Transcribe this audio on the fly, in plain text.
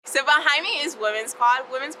So behind me is Women's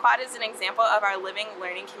Quad. Women's Quad is an example of our living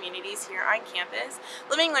learning communities here on campus.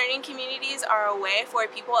 Living learning communities are a way for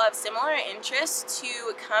people of similar interests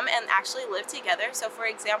to come and actually live together. So for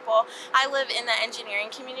example, I live in the engineering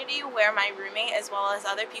community where my roommate as well as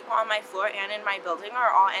other people on my floor and in my building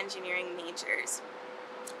are all engineering majors.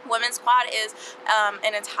 Women's Quad is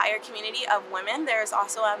an entire community of women. There's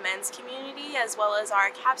also a men's community as well as our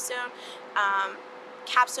Capstone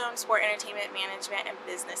Sport Entertainment Management and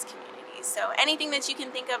Business communities. So anything that you can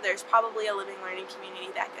think of, there's probably a living learning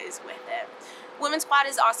community that goes with it. Women's Quad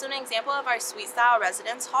is also an example of our suite style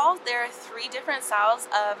residence hall. There are 3 different styles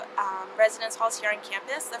of residence halls here on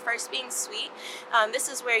campus. The first being suite. This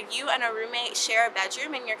is where you and a roommate share a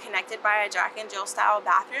bedroom and you're connected by a Jack and Jill style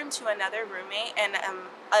bathroom to another roommate and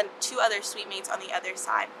 2 other suite mates on the other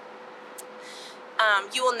side.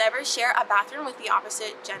 You will never share a bathroom with the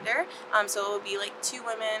opposite gender, so it will be like 2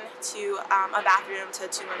 women to a bathroom to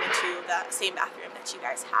 2 women to the same bathroom that you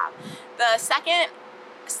guys have. The second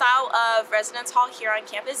style of residence hall here on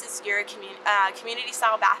campus is your community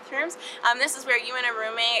style bathrooms. This is where you and a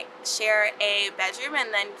roommate share a bedroom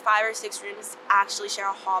and then 5 or 6 rooms actually share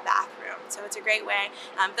a hall bathroom. So it's a great way.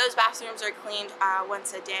 Those bathrooms are cleaned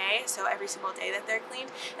once a day, so every single day that they're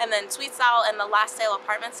cleaned. And then suite style and the last style,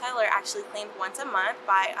 apartment style, are actually cleaned once a month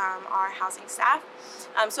by our housing staff.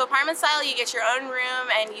 So apartment style, you get your own room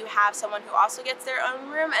and you have someone who also gets their own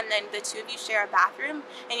room, and then the 2 of you share a bathroom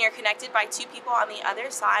and you're connected by 2 people on the other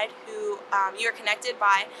side who you're connected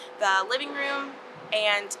by the living room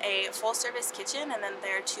and a full service kitchen, and then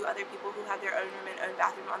there are 2 other people who have their own room and own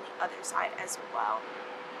bathroom on the other side as well.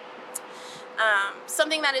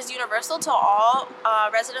 Something that is universal to all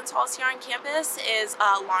residence halls here on campus is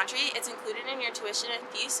laundry. It's included in your tuition and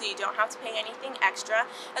fees, so you don't have to pay anything extra,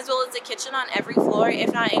 as well as a kitchen on every floor,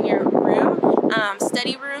 if not in your room,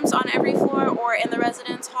 study rooms on every floor or in the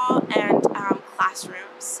residence hall, and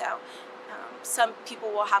classrooms. So some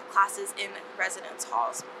people will have classes in residence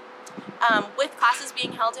halls. With classes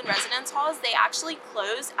being held in residence halls, they actually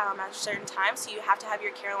close at a certain time, so you have to have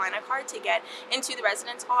your Carolina card to get into the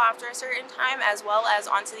residence hall after a certain time, as well as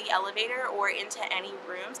onto the elevator or into any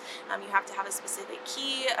rooms. You have to have a specific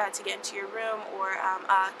key to get into your room, or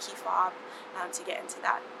a key fob to get into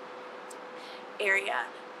that area.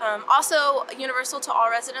 Also universal to all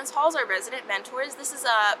residence halls are resident mentors. This is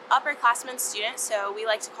a upperclassman student, so we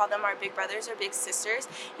like to call them our big brothers or big sisters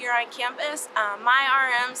here on campus.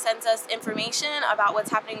 My RM sends us information about what's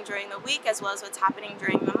happening during the week, as well as what's happening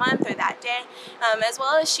during the month or that day, as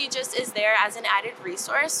well as she just is there as an added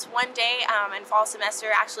resource. One day in fall semester,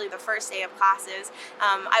 actually the first day of classes,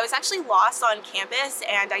 I was actually lost on campus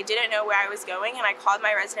and I didn't know where I was going, and I called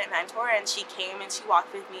my resident mentor and she came and she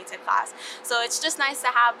walked with me to class. So it's just nice to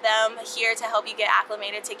have them here to help you get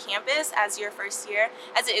acclimated to campus as your first year,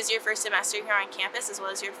 as it is your first semester here on campus, as well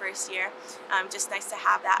as your first year. Just nice to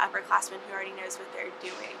have that upperclassman who already knows what they're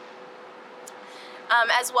doing.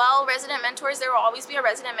 As well, resident mentors, there will always be a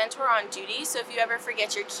resident mentor on duty, so if you ever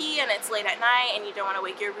forget your key and it's late at night and you don't want to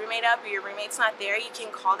wake your roommate up or your roommate's not there, you can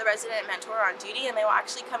call the resident mentor on duty and they will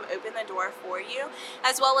actually come open the door for you.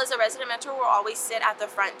 As well as a resident mentor will always sit at the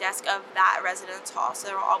front desk of that residence hall, so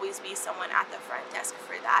there will always be someone at the front desk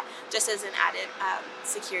for that, just as an added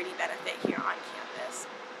security benefit here on campus.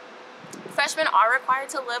 Freshmen are required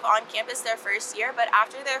to live on campus their first year, but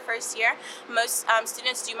after their first year, most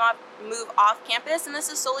students do not move off campus, and this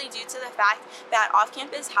is solely due to the fact that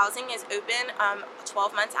off-campus housing is open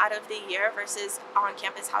 12 months out of the year versus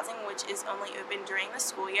on-campus housing, which is only open during the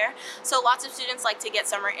school year. So lots of students like to get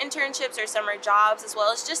summer internships or summer jobs, as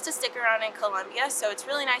well as just to stick around in Columbia. So it's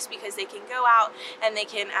really nice because they can go out and they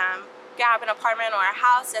can grab an apartment or a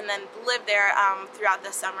house and then live there throughout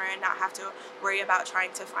the summer and not have to worry about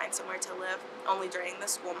trying to find somewhere to live only during the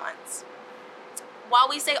school months. While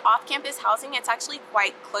we say off-campus housing, it's actually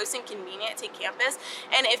quite close and convenient to campus,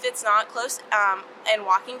 and if it's not close and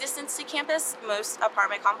walking distance to campus, most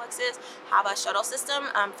apartment complexes have a shuttle system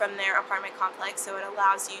from their apartment complex, so it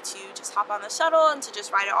allows you to just hop on the shuttle and to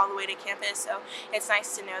just ride it all the way to campus. So it's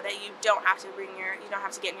nice to know that you don't have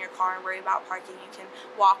to get in your car and worry about parking. You can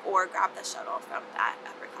walk or grab the shuttle from that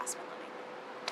upperclassman.